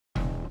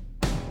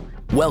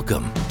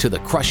Welcome to the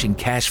Crushing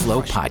Cash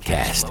Flow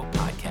Podcast,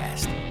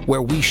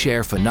 where we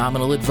share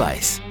phenomenal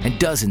advice and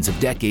dozens of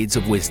decades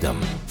of wisdom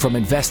from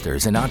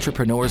investors and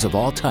entrepreneurs of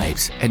all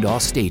types and all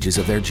stages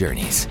of their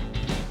journeys.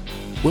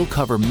 We'll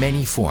cover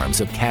many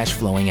forms of cash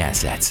flowing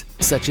assets,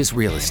 such as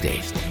real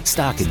estate,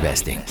 stock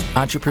investing,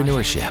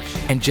 entrepreneurship,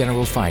 and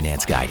general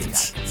finance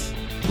guidance.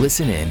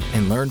 Listen in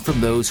and learn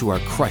from those who are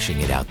crushing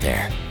it out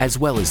there, as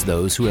well as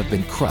those who have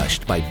been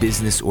crushed by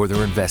business or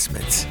their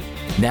investments.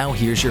 Now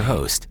here's your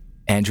host,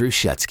 Andrew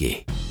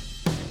Shutsky.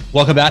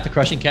 Welcome back to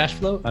Crushing Cash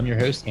Flow. I'm your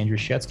host, Andrew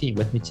Shutsky.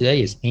 With me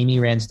today is Amy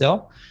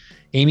Ransdell.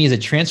 Amy is a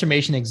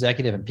transformation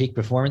executive and peak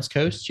performance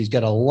coach. She's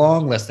got a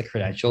long list of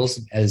credentials,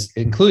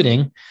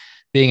 including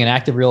being an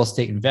active real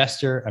estate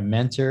investor, a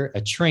mentor,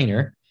 a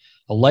trainer,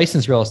 a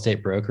licensed real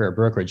estate broker, a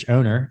brokerage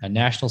owner, a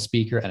national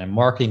speaker, and a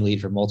marketing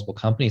lead for multiple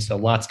companies. So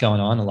lots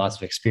going on and lots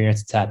of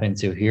experience to tap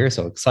into here.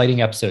 So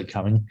exciting episode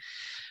coming.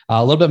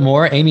 A little bit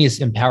more. Amy has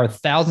empowered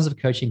thousands of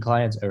coaching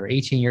clients over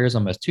 18 years,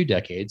 almost 2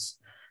 decades,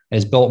 and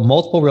has built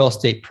multiple real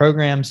estate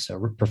programs,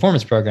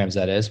 performance programs,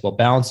 that is, while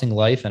balancing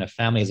life and a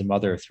family as a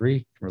mother of 3.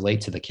 Can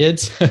relate to the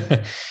kids.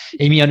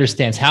 Amy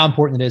understands how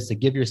important it is to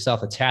give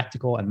yourself a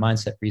tactical and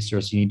mindset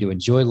resource you need to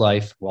enjoy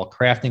life while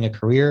crafting a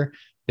career,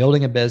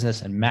 building a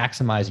business, and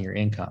maximizing your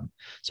income.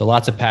 So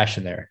lots of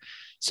passion there.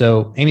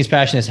 So Amy's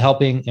passion is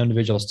helping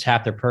individuals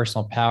tap their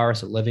personal power.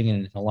 So living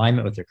in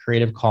alignment with their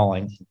creative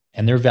calling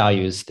and their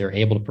values, they're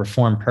able to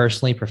perform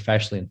personally,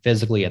 professionally, and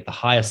physically at the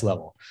highest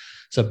level.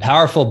 So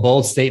powerful,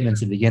 bold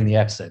statements to begin the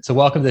episode. So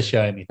welcome to the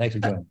show, Amy. Thanks for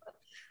joining.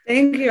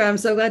 Thank you. I'm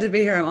so glad to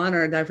be here. I'm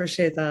honored. I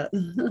appreciate that.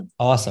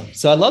 Awesome.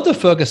 So I'd love to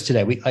focus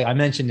today. I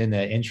mentioned in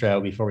the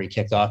intro before we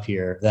kicked off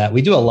here that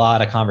we do a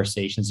lot of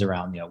conversations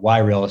around, why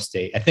real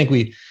estate. I think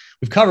we've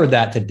covered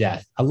that to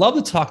death. I'd love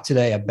to talk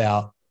today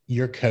about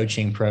your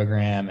coaching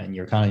program and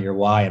your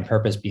why and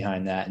purpose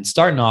behind that. And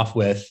starting off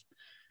with,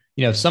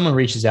 if someone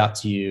reaches out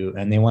to you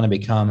and they want to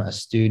become a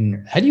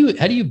student, how do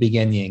you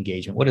begin the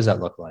engagement? What does that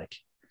look like?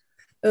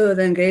 Oh,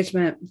 the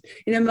engagement.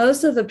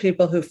 Most of the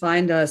people who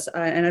find us,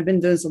 and I've been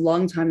doing this a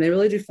long time, they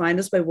really do find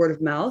us by word of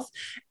mouth.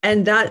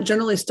 And that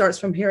generally starts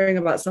from hearing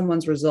about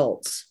someone's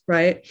results,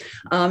 right?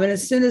 And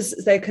as soon as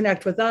they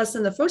connect with us,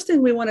 and the first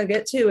thing we want to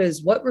get to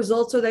is what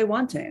results are they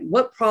wanting?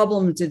 What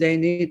problems do they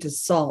need to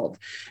solve?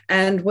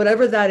 And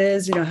whatever that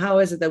is, how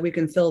is it that we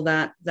can fill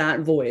that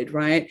void,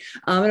 right?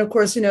 And of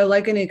course,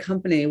 like any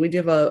company, we do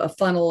have a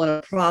funnel and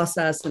a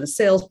process and a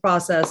sales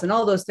process, and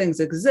all those things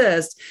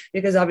exist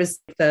because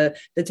obviously the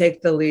take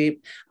the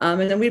leap. And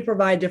then we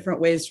provide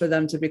different ways for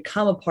them to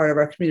become a part of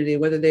our community,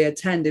 whether they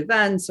attend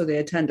events or they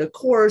attend a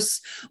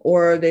course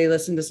or they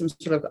listen to some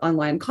sort of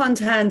online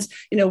content,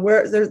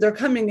 where they're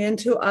coming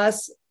into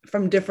us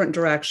from different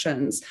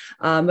directions.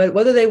 But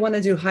whether they want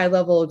to do high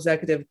level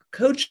executive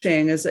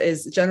coaching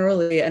is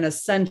generally an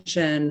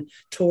ascension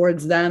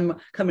towards them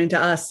coming to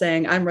us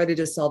saying, I'm ready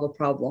to solve a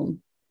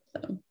problem.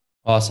 So.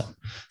 Awesome.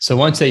 So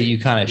once you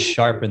kind of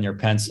sharpen your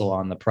pencil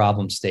on the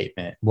problem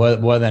statement,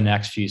 what are the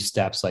next few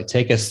steps? Like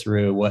take us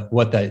through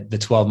what the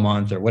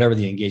 12-month or whatever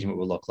the engagement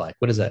will look like.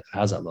 How does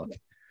that look?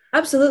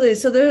 Absolutely.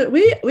 So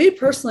we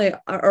personally,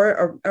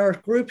 our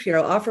group here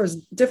offers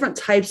different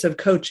types of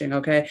coaching.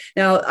 Okay.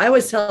 Now, I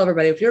always tell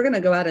everybody, if you're going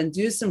to go out and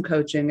do some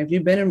coaching, if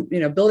you've been,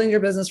 building your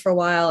business for a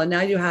while, and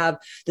now you have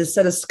this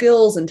set of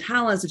skills and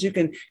talents that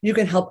you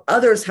can help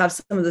others have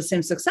some of the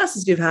same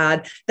successes you've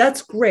had,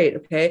 that's great.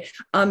 Okay.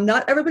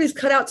 Not everybody's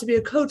cut out to be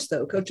a coach,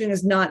 though. Coaching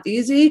is not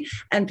easy,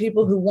 and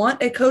people who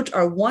want a coach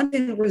are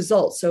wanting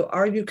results. So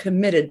are you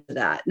committed to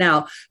that?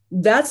 Now,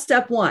 that's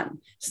step 1.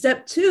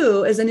 Step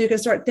 2 is then you can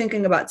start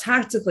thinking about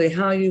tactically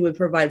how you would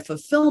provide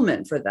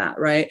fulfillment for that,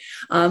 right?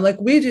 Like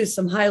we do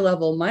some high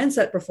level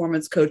mindset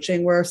performance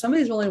coaching where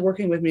somebody's only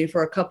working with me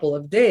for a couple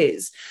of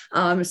days.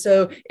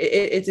 So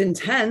it's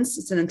intense.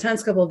 It's an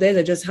intense couple of days.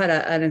 I just had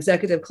an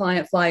executive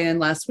client fly in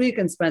last week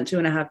and spent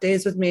 2.5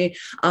 days with me,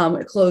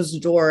 closed the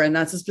door, and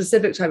that's a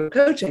specific type of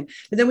coaching.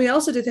 But then we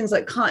also do things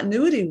like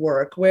continuity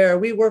work where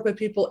we work with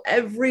people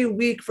every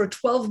week for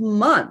 12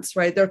 months,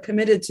 right? They're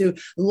committed to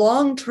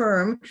long-term.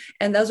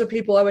 And those are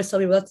people, I always tell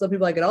people, that's the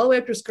people I get all the way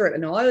up your skirt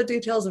and know all the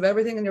details of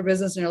everything in your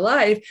business and your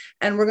life.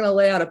 And we're going to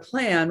lay out a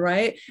plan,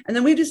 right? And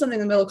then we do something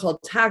in the middle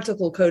called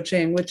tactical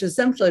coaching, which is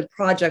essentially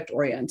project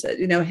oriented.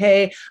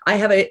 Hey, I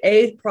have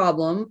a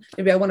problem.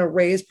 Maybe I want to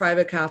raise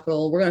private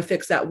capital. We're going to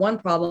fix that one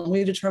problem.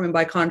 We determine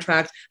by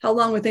contract how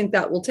long we think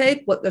that will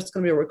take, what that's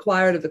going to be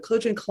required of the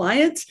coaching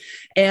client,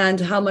 and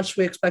how much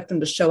we expect them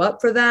to show up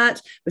for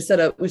that. We set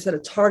a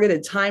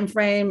targeted time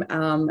frame,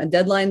 a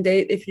deadline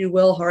date, if you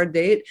will, hard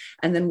date,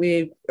 and then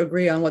we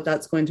agree on what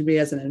that's going to be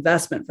as an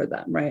investment for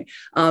them, right?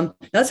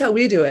 That's how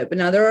we do it. But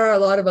now there are a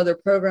lot of other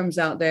programs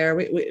out there.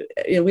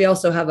 We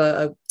also have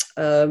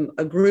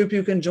a group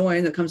you can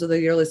join that comes with a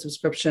yearly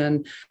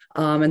subscription,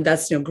 and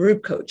that's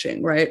group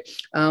coaching, right?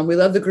 We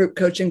love the group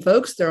coaching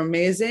folks; they're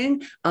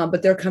amazing,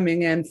 but they're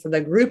coming in for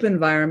the group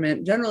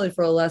environment generally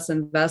for a less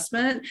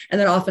investment,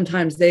 and then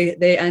oftentimes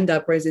they end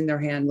up raising their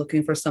hand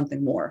looking for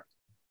something more.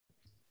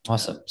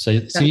 Awesome. So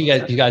you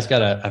guys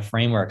got a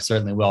framework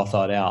certainly well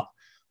thought out.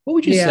 What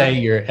would you say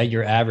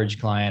your average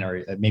client,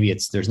 or maybe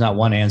there's not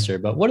one answer,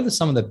 but what are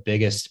some of the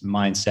biggest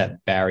mindset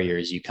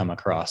barriers you come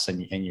across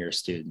in your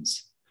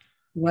students?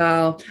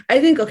 Wow. I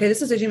think, okay,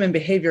 this is a human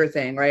behavior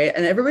thing, right?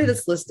 And everybody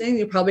that's listening,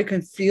 you probably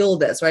can feel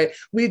this, right?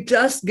 We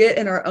just get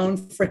in our own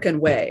freaking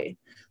way.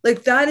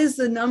 Like that is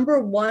the number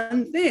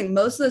one thing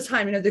most of the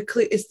time.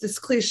 It's this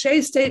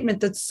cliche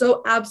statement that's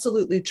so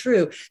absolutely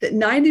true that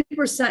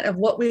 90% of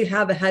what we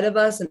have ahead of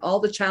us and all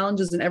the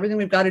challenges and everything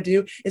we've got to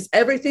do is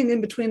everything in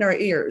between our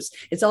ears.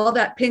 It's all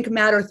that pink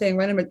matter thing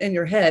running in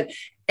your head.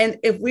 And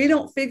if we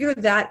don't figure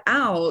that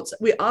out,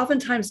 we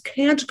oftentimes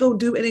can't go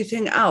do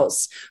anything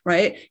else,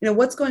 right?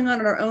 What's going on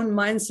in our own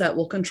mindset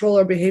will control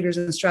our behaviors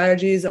and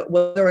strategies,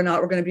 whether or not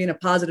we're going to be in a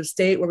positive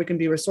state where we can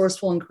be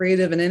resourceful and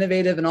creative and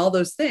innovative and all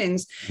those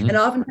things. Mm-hmm. And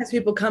oftentimes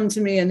people come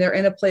to me and they're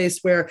in a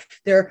place where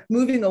they're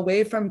moving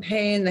away from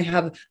pain. They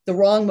have the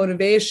wrong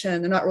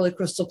motivation. They're not really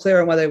crystal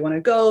clear on where they want to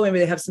go. Maybe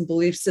they have some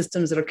belief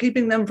systems that are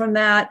keeping them from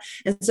that.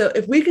 And so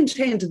if we can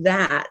change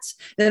that,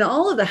 then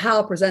all of the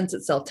how presents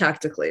itself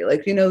tactically.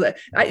 Like,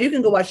 that you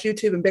can go watch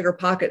YouTube and Bigger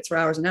Pockets for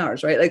hours and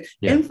hours, right? Like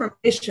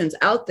information's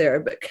out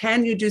there, but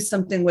can you do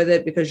something with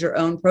it because your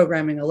own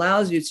programming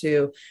allows you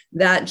to?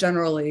 That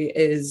generally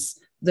is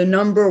the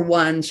number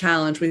one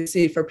challenge we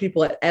see for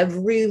people at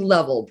every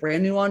level,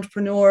 brand new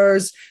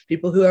entrepreneurs,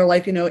 people who are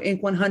like,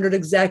 Inc. 100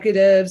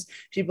 executives,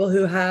 people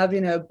who have,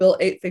 built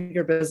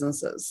 8-figure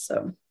businesses.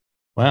 So.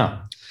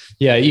 Wow.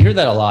 Yeah, you hear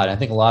that a lot. I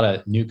think a lot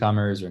of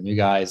newcomers or new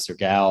guys or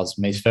gals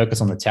may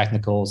focus on the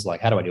technicals, like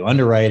how do I do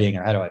underwriting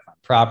or how do I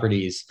find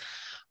properties?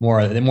 More,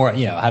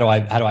 how do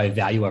I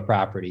value a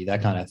property,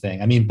 that kind of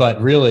thing. I mean,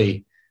 but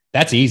really,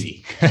 that's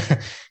easy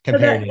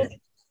compared to.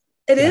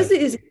 It is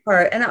the easy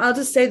part. And I'll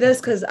just say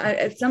this because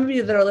some of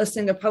you that are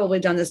listening have probably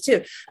done this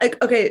too.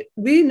 Like, okay,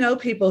 we know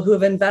people who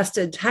have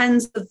invested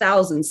tens of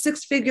thousands,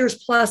 6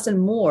 figures plus and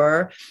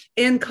more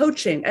in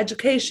coaching,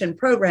 education,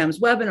 programs,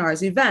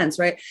 webinars, events,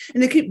 right?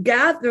 And they keep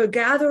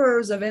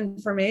gatherers of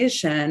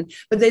information,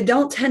 but they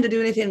don't tend to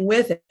do anything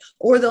with it.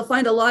 Or they'll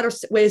find a lot of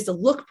ways to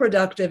look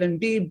productive and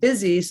be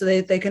busy so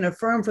they can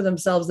affirm for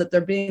themselves that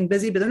they're being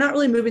busy, but they're not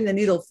really moving the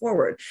needle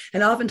forward.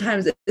 And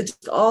oftentimes it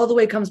just all the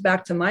way comes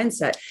back to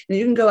mindset. And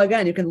you can go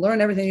again, you can learn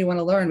everything you want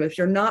to learn, but if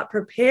you're not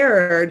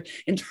prepared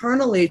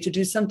internally to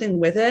do something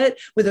with it,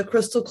 with a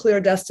crystal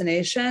clear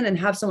destination and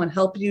have someone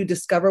help you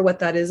discover what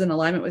that is in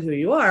alignment with who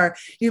you are,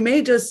 you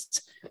may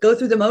just go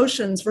through the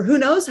motions for who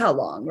knows how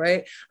long,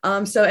 right?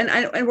 And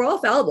we're all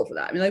fallible for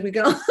that. I mean, like we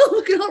can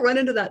all run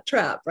into that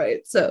trap, right?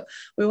 So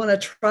we want to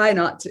try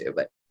not to,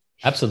 but.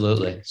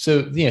 Absolutely.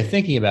 So,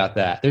 thinking about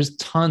that, there's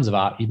tons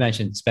of, you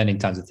mentioned spending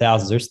tons of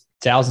thousands. There's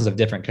thousands of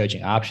different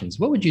coaching options.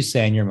 What would you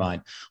say in your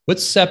mind? What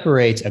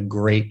separates a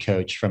great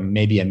coach from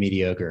maybe a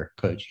mediocre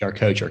coach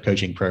or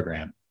coaching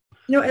program?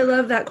 I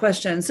love that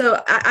question.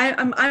 So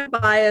I'm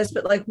biased,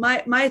 but like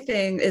my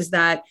thing is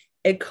that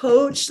a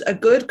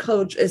good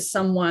coach is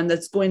someone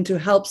that's going to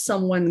help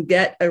someone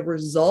get a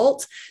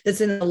result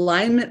that's in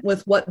alignment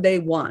with what they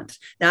want.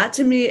 That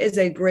to me is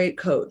a great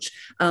coach.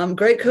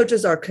 Great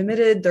coaches are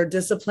committed, they're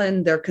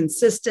disciplined, they're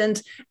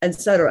consistent,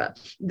 etc.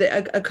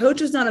 A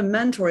coach is not a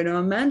mentor.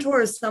 A mentor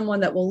is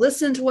someone that will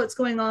listen to what's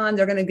going on.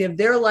 They're going to give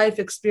their life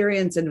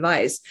experience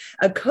advice.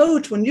 A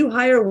coach, when you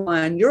hire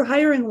one, you're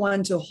hiring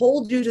one to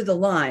hold you to the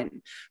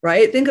line,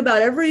 right? Think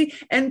about every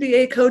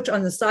NBA coach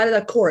on the side of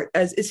the court.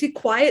 Is he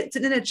quiet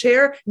sitting in a chair?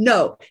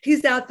 No,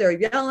 he's out there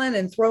yelling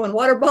and throwing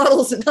water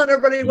bottles and telling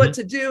everybody what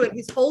to do. And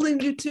he's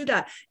holding you to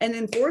that and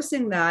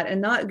enforcing that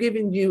and not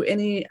giving you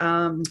any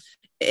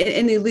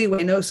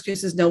leeway, no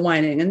excuses, no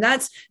whining. And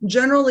that's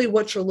generally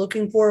what you're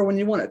looking for when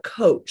you want a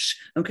coach.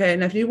 Okay.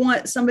 And if you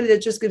want somebody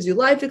that just gives you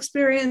life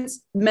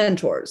experience,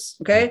 mentors.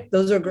 Okay.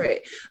 Those are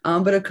great.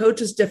 But a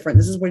coach is different.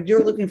 This is where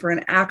you're looking for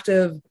an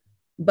active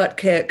butt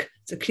kick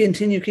to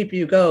continue keeping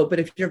you go. But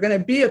if you're going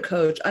to be a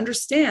coach,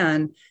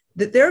 understand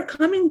that they're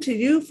coming to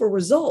you for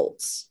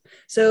results.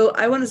 So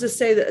I wanted to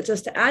say that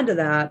just to add to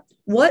that,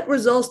 what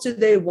results do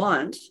they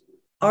want?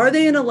 Are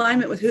they in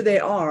alignment with who they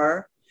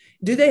are?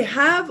 Do they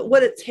have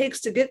what it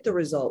takes to get the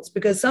results?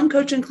 Because some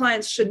coaching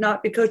clients should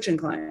not be coaching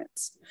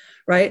clients,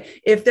 right?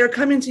 If they're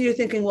coming to you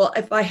thinking, well,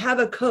 if I have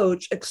a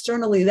coach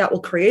externally that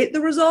will create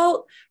the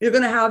result, you're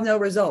going to have no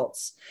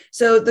results.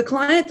 So the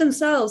client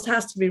themselves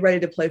has to be ready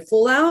to play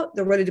full out.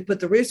 They're ready to put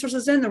the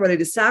resources in. They're ready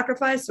to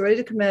sacrifice. They're ready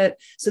to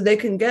commit so they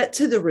can get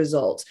to the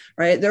result,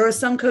 right? There are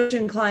some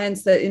coaching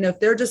clients that, if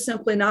they're just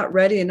simply not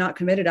ready and not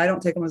committed, I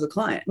don't take them as a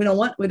client.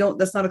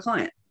 That's not a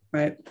client,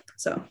 right?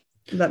 So.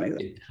 That makes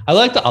sense.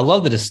 I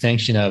love the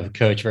distinction of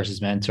coach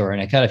versus mentor.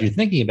 And if you're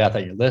thinking about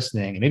that, you're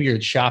listening, and maybe you're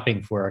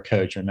shopping for a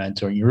coach or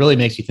mentor, and it really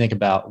makes you think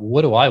about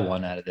what do I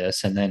want out of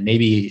this? And then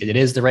maybe it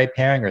is the right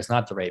pairing or it's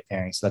not the right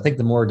pairing. So I think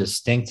the more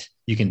distinct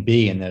you can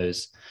be in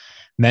those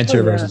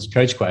mentor versus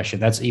coach question,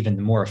 that's even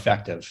more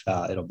effective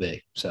it'll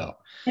be. So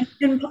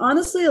And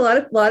honestly, a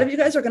lot of you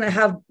guys are going to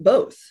have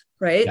both,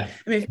 right? Yeah.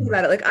 I mean, think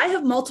about it. Like I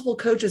have multiple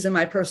coaches in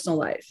my personal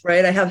life,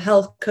 right? I have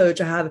health coach,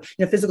 I have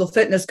physical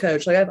fitness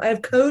coach. Like I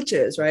have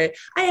coaches, right?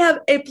 I have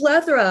a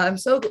plethora. I'm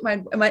so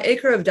my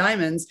acre of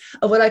diamonds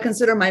of what I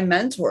consider my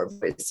mentor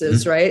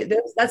voices, right?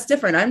 That's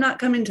different. I'm not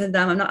coming to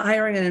them. I'm not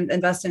hiring and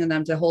investing in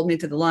them to hold me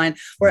to the line.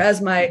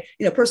 Whereas my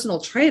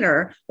personal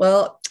trainer,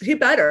 well, he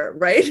better,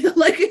 right?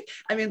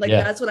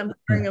 That's what I'm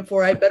hiring him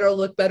for. I better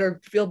look better,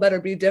 feel better,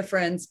 be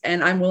different,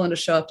 and I'm willing to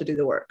show up to do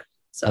the work.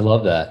 So. I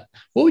love that.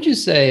 What would you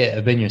say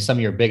have been some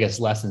of your biggest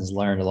lessons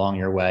learned along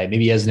your way,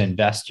 maybe as an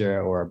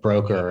investor or a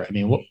broker? I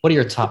mean, what are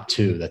your top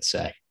two, let's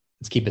say?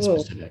 Let's keep it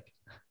specific.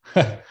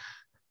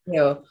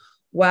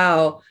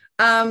 Wow.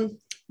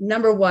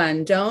 Number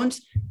one, don't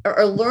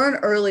or learn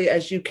early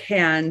as you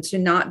can to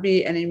not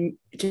be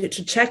to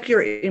check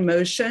your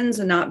emotions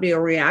and not be a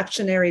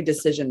reactionary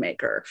decision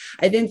maker.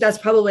 I think that's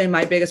probably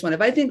my biggest one.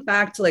 If I think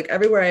back to like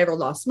everywhere I ever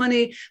lost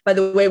money, by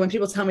the way, when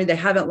people tell me they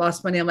haven't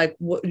lost money, I'm like,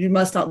 you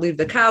must not leave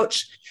the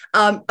couch.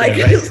 Like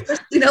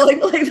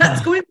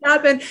that's going to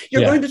happen.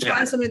 You're going to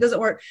try something that doesn't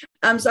work.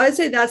 So I'd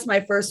say that's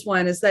my first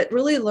one, is that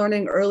really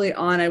learning early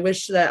on. I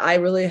wish that I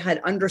really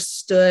had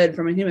understood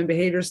from a human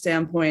behavior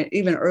standpoint,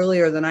 even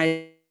earlier than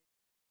I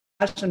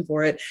passion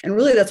for it. And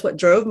really that's what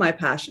drove my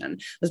passion,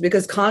 was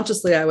because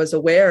consciously I was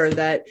aware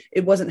that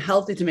it wasn't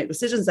healthy to make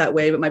decisions that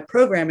way, but my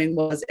programming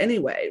was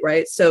anyway.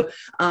 Right. So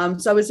I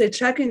would say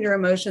checking your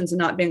emotions and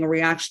not being a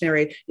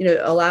reactionary,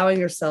 allowing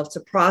yourself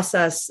to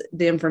process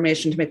the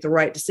information to make the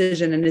right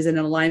decision and is in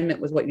alignment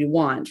with what you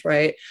want.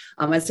 Right.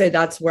 I'd say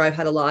that's where I've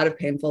had a lot of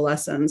painful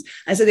lessons.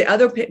 I say the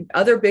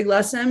other big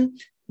lesson,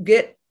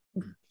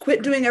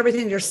 quit doing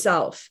everything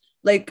yourself.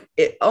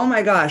 Oh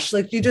my gosh,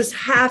 you just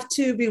have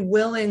to be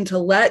willing to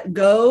let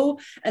go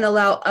and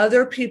allow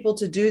other people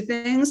to do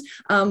things.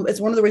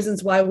 It's one of the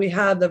reasons why we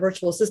have the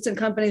virtual assistant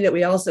company that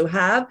we also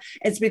have.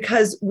 It's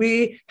because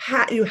you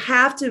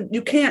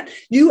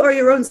are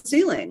your own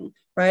ceiling.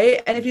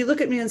 Right. And if you look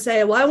at me and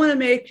say, well, I want to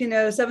make,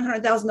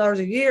 $700,000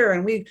 a year,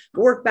 and we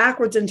work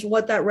backwards into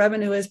what that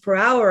revenue is per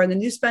hour, and then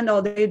you spend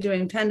all day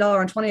doing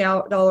 $10 and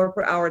 $20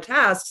 per hour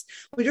tasks,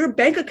 well, your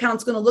bank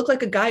account's going to look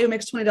like a guy who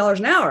makes $20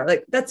 an hour.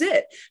 That's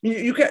it.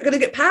 You're going to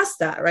get past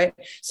that. Right.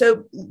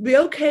 So be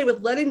okay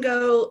with letting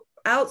go,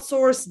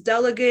 outsource,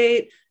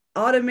 delegate,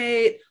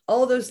 automate,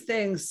 all those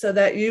things, so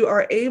that you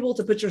are able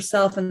to put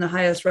yourself in the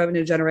highest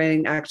revenue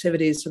generating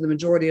activities for the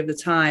majority of the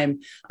time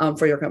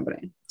for your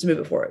company to move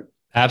it forward.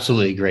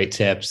 Absolutely great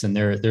tips. And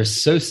they're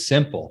so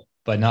simple,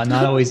 but not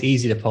always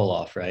easy to pull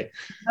off, right?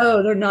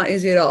 Oh, they're not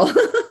easy at all.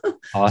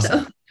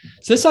 Awesome.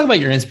 So let's talk about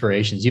your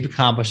inspirations. You've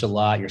accomplished a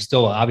lot. You're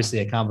still obviously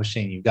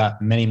accomplishing. You've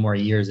got many more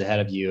years ahead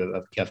of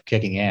you of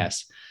kicking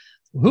ass.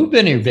 Who've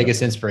been your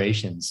biggest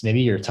inspirations? Maybe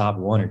your top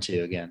one or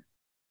two again.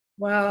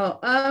 Wow.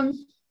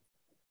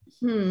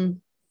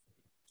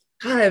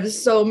 God, I have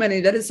so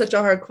many. That is such a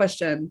hard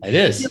question. It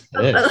is.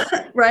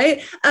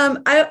 Right.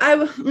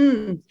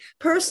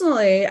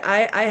 Personally,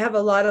 I have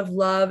a lot of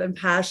love and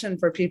passion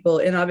for people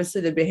in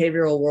obviously the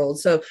behavioral world.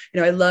 So,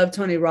 I love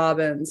Tony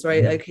Robbins,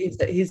 right? Like he's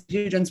a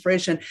huge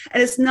inspiration.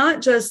 And it's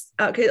not just,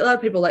 okay, a lot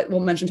of people will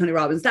mention Tony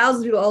Robbins.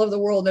 Thousands of people all over the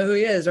world know who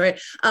he is, right?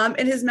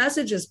 And his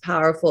message is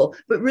powerful,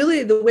 but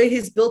really the way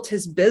he's built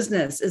his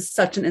business is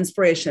such an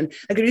inspiration.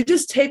 Like if you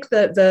just take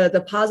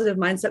the positive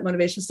mindset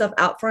motivation stuff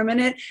out for a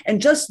minute and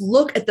just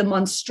look at the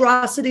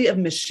monstrosity of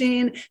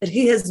machine that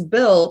he has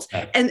built,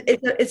 and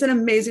it's an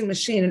amazing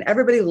machine, and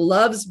everybody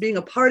loves being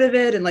a part of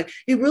it, and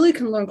you really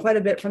can learn quite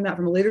a bit from that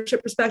from a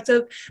leadership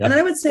perspective. And then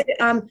I would say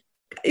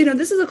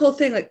this is a cool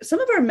thing. Like some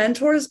of our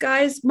mentors,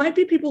 guys, might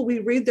be people we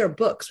read their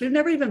books. We've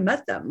never even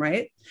met them,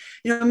 right?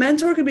 A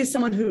mentor could be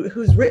someone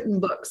who's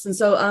written books. And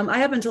so I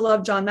happen to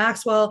love John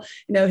Maxwell,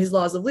 his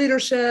Laws of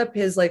Leadership,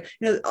 his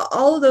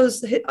all of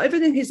those,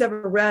 everything he's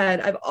ever read.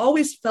 I've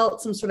always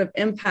felt some sort of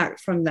impact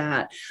from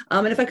that.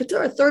 And if I could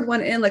throw a third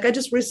one in, I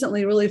just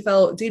recently really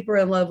fell deeper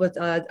in love with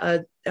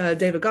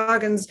David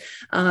Goggins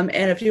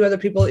and a few other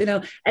people,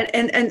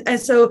 and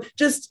so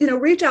just,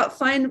 reach out,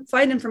 find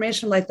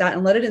information like that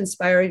and let it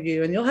inspire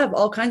you. And you'll have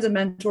all kinds of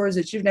mentors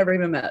that you've never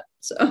even met.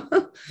 So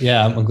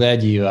yeah, I'm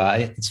glad you,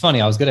 it's funny.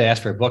 I was going to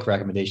ask for book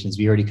recommendations.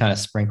 We already kind of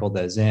sprinkled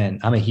those in.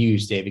 I'm a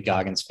huge David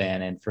Goggins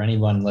fan. And for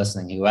anyone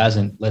listening who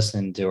hasn't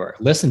listened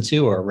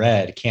to or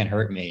read Can't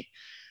Hurt Me,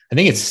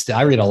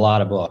 I read a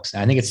lot of books.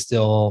 I think it's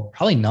still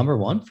probably number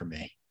one for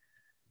me.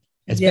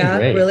 It's been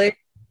great. Really.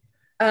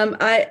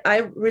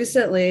 I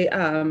recently,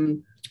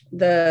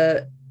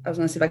 I was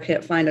going to see if I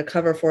can't find a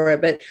cover for it,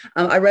 but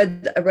I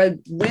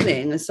read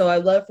Winning. So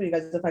I'd love for you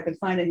guys, if I can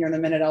find it here in a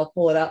minute, I'll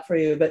pull it out for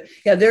you. But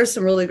yeah, there's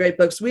some really great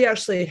books. We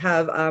actually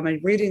have a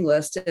reading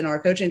list in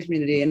our coaching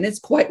community, and it's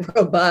quite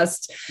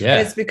robust. Yeah.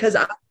 And it's because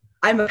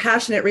I'm a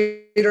passionate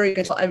reader.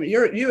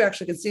 You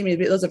actually can see me.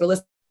 Those that are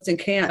listening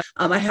can't.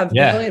 I have a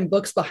million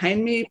books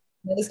behind me.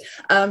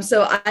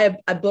 So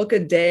I book a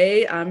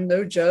day.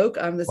 No joke.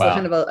 This is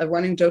kind of a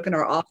running joke in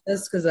our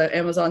office because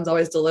Amazon's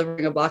always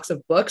delivering a box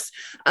of books.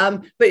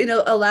 But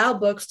allow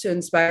books to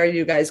inspire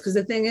you guys, because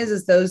the thing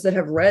is those that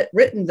have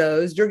written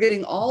those, you're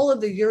getting all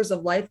of the years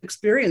of life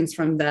experience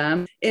from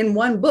them in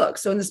one book.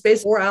 So in the space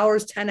of 4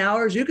 hours, 10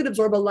 hours, you could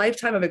absorb a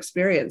lifetime of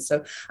experience.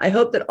 So I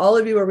hope that all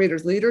of you are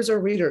readers. Leaders are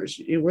readers.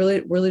 You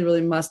really, really,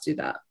 really must do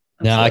that.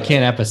 No, I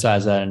can't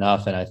emphasize that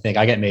enough. And I think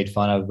I get made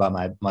fun of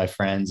by my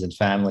friends and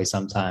family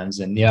sometimes.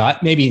 And,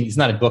 maybe it's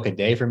not a book a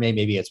day for me.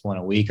 Maybe it's one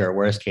a week, or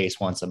worst case,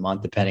 once a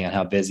month, depending on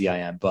how busy I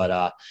am.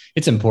 But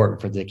it's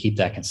important to keep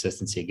that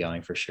consistency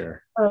going for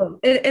sure. Oh,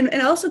 and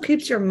it also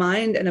keeps your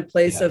mind in a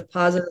place of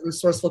positive,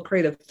 resourceful,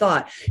 creative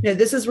thought.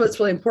 This is what's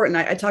really important.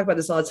 I talk about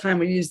this all the time.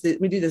 We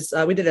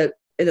did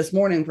this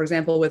morning, for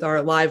example, with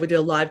our we do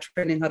a live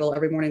training huddle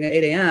every morning at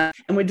 8 a.m.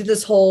 And we did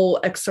this whole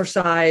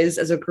exercise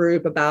as a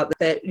group about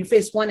that you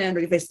face one end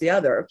or you face the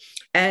other.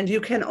 And your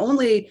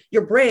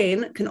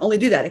brain can only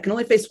do that. It can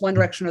only face one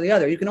direction or the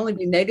other. You can only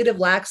be negative,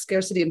 lack,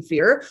 scarcity, and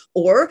fear,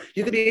 or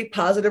you could be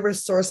positive,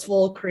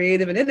 resourceful,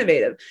 creative, and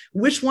innovative.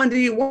 Which one do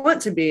you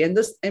want to be? And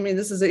this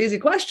is an easy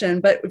question,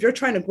 but if you're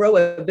trying to grow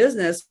a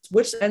business,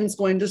 which end's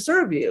going to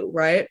serve you,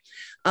 right?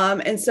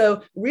 And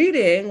so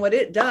reading, what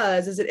it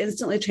does is it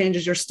instantly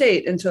changes your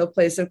state into a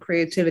place of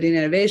creativity and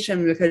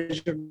innovation,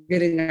 because you're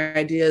getting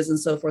ideas and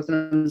so forth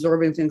and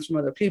absorbing things from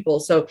other people.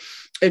 So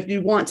if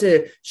you want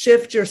to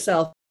shift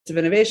yourself to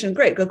innovation,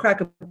 great, go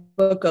crack a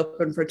book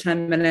open for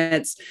 10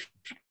 minutes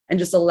and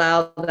just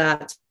allow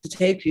that to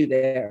take you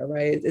there,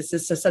 right? It's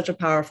just such a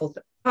powerful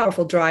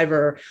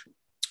driver.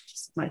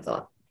 Just my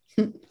thought.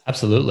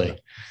 Absolutely.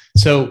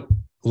 So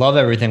love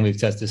everything we've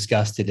just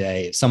discussed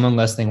today. If someone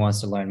listening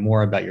wants to learn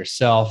more about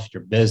yourself,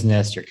 your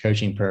business, your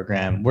coaching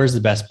program, where's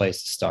the best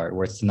place to start?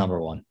 Where's the number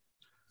one?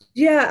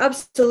 Yeah,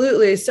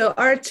 absolutely. So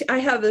I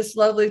have this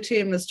lovely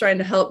team that's trying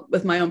to help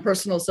with my own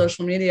personal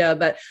social media,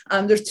 but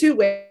there's two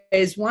ways.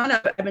 One,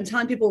 I've been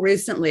telling people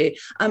recently,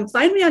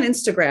 find me on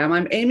Instagram.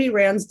 I'm Amy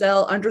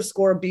Ransdell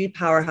 _B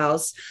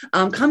Powerhouse.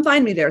 Come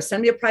find me there.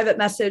 Send me a private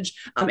message.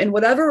 And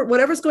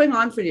whatever's going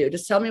on for you,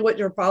 just tell me what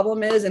your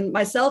problem is. And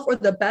myself or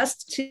the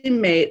best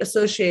teammate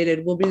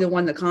associated will be the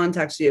one that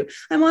contacts you.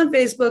 I'm on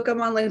Facebook.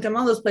 I'm on LinkedIn. I'm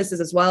on those places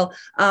as well.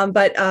 And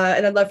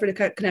I'd love for you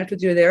to connect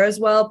with you there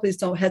as well. Please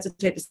don't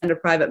hesitate to send a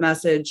private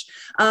message.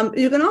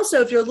 You can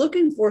also, if you're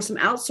looking for some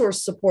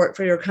outsourced support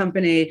for your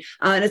company,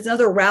 and it's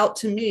another route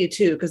to me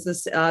too, because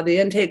the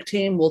intake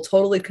team will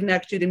totally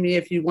connect you to me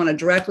if you want to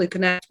directly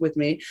connect with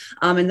me.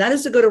 And that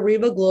is to go to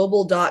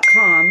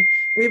rivaglobal.com.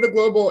 Riva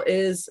Global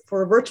is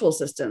for virtual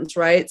assistants,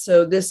 right?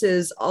 So this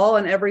is all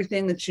and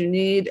everything that you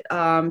need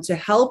to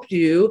help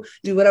you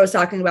do what I was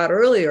talking about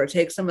earlier.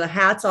 Take some of the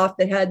hats off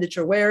the head that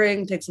you're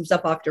wearing, take some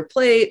stuff off your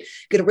plate,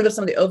 get rid of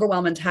some of the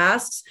overwhelming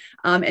tasks.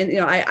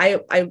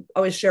 I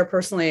always share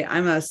personally,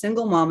 I'm a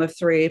single mom of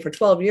 3 for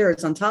 12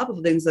 years on top of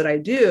the things that I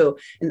do.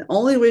 And the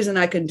only reason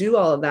I can do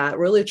all of that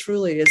really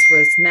truly is for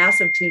this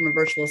massive team of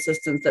virtual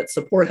assistants that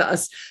support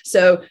us.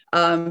 So,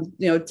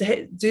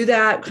 do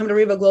that, come to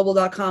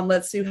rivaglobal.com.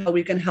 Let's see how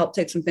we can help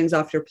take some things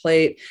off your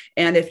plate.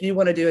 And if you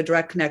want to do a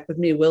direct connect with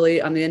me,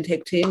 Willie, on the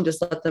intake team,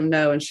 just let them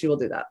know and she will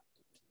do that.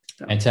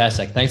 So.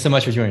 Fantastic. Thanks so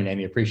much for joining,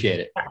 Amy. Appreciate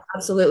it.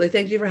 Absolutely.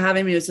 Thank you for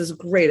having me. This is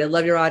great. I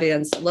love your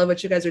audience. Love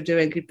what you guys are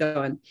doing. Keep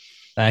going.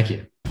 Thank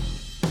you.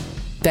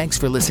 Thanks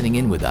for listening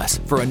in with us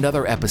for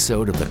another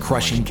episode of the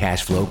Crushing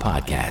Cash Flow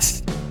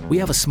Podcast. We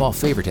have a small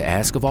favor to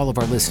ask of all of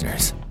our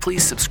listeners.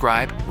 Please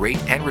subscribe,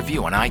 rate, and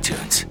review on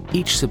iTunes.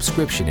 Each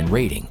subscription and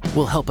rating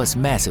will help us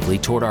massively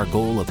toward our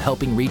goal of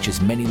helping reach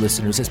as many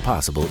listeners as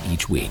possible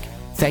each week.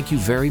 Thank you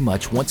very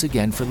much once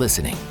again for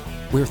listening.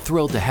 We're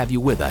thrilled to have you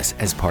with us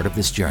as part of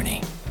this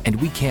journey, and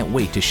we can't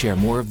wait to share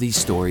more of these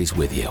stories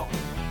with you.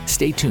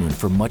 Stay tuned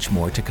for much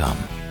more to come.